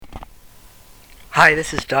Hi,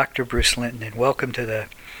 this is Dr. Bruce Linton, and welcome to the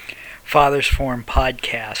Father's Forum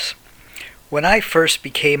podcast. When I first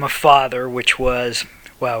became a father, which was,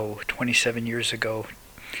 27 years ago,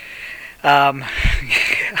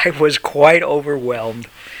 I was quite overwhelmed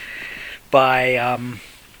by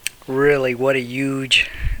really what a huge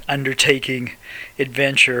undertaking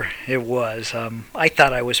adventure it was. I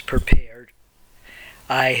thought I was prepared.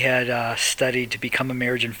 I had studied to become a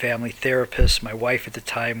marriage and family therapist. My wife at the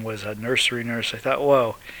time was a nursery nurse. I thought,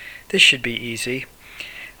 whoa, this should be easy.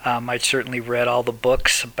 I'd certainly read all the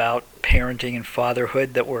books about parenting and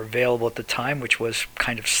fatherhood that were available at the time, which was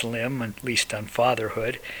kind of slim, at least on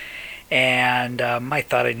fatherhood. And I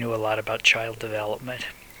thought I knew a lot about child development.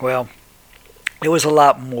 Well, it was a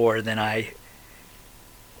lot more than I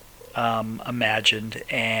imagined.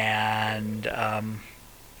 And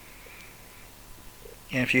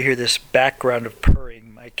if you hear this background of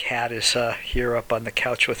purring, my cat is here up on the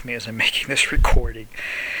couch with me as I'm making this recording.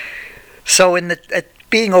 So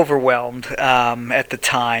being overwhelmed at the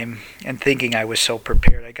time and thinking I was so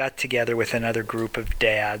prepared, I got together with another group of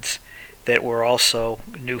dads that were also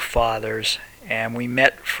new fathers, and we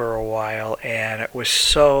met for a while, and it was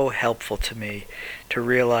so helpful to me to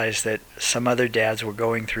realize that some other dads were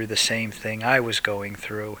going through the same thing I was going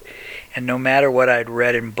through. And no matter what I'd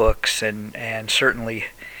read in books and certainly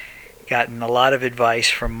gotten a lot of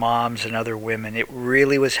advice from moms and other women, it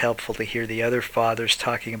really was helpful to hear the other fathers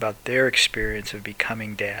talking about their experience of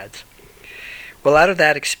becoming dads. Well, out of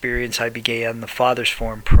that experience, I began the Father's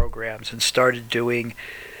Forum programs and started doing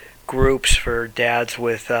groups for dads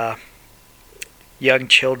with young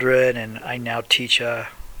children, and I now teach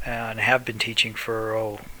and have been teaching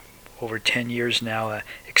for over 10 years now, a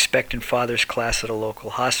expectant fathers class at a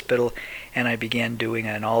local hospital, and I began doing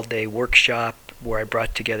an all-day workshop where I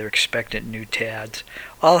brought together expectant new dads,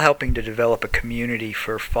 all helping to develop a community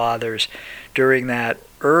for fathers during that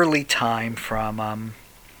early time from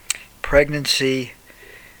pregnancy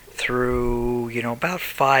through, about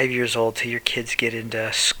 5 years old till your kids get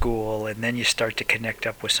into school, and then you start to connect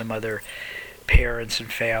up with some other parents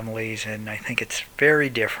and families, and I think it's very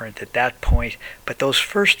different at that point. But those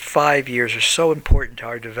first 5 years are so important to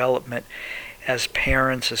our development as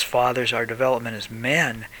parents, as fathers, our development as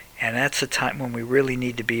men, and that's a time when we really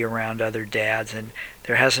need to be around other dads, and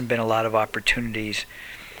there hasn't been a lot of opportunities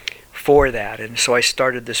for that. And so I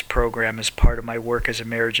started this program as part of my work as a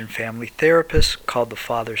marriage and family therapist called the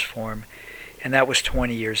Father's Forum, and that was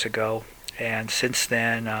 20 years ago. And since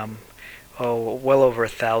then, well over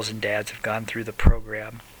 1,000 dads have gone through the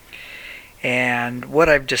program. And what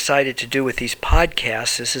I've decided to do with these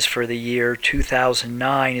podcasts, this is for the year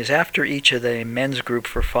 2009, is after each of the men's group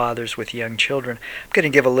for fathers with young children, I'm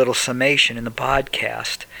going to give a little summation in the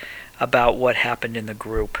podcast about what happened in the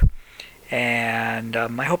group. And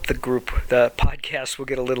I hope the podcast will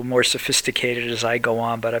get a little more sophisticated as I go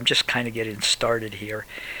on, but I'm just kind of getting started here.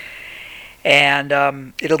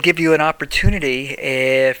 And it'll give you an opportunity,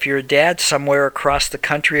 if you're a dad somewhere across the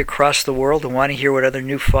country, across the world, and want to hear what other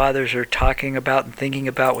new fathers are talking about and thinking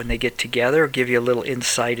about when they get together, it'll give you a little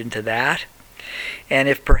insight into that. And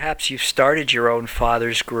if perhaps you've started your own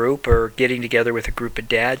fathers group or getting together with a group of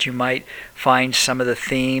dads, you might find some of the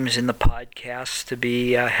themes in the podcasts to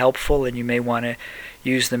be helpful, and you may want to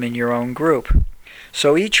use them in your own group.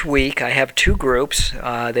 So each week I have two groups.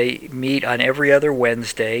 They meet on every other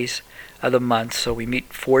Wednesdays of the month, so we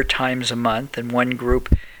meet 4 times a month, and one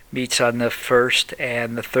group meets on the first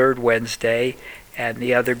and the third Wednesday, and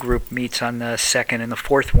the other group meets on the second and the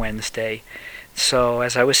fourth Wednesday. So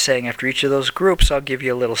as I was saying, after each of those groups, I'll give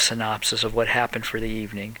you a little synopsis of what happened for the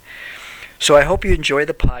evening. So I hope you enjoy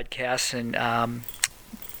the podcast and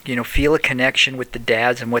feel a connection with the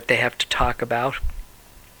dads and what they have to talk about.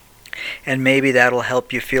 And maybe that'll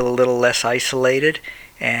help you feel a little less isolated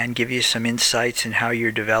and give you some insights in how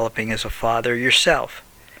you're developing as a father yourself.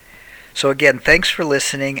 So again, thanks for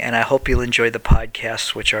listening, and I hope you'll enjoy the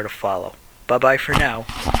podcasts which are to follow. Bye-bye for now.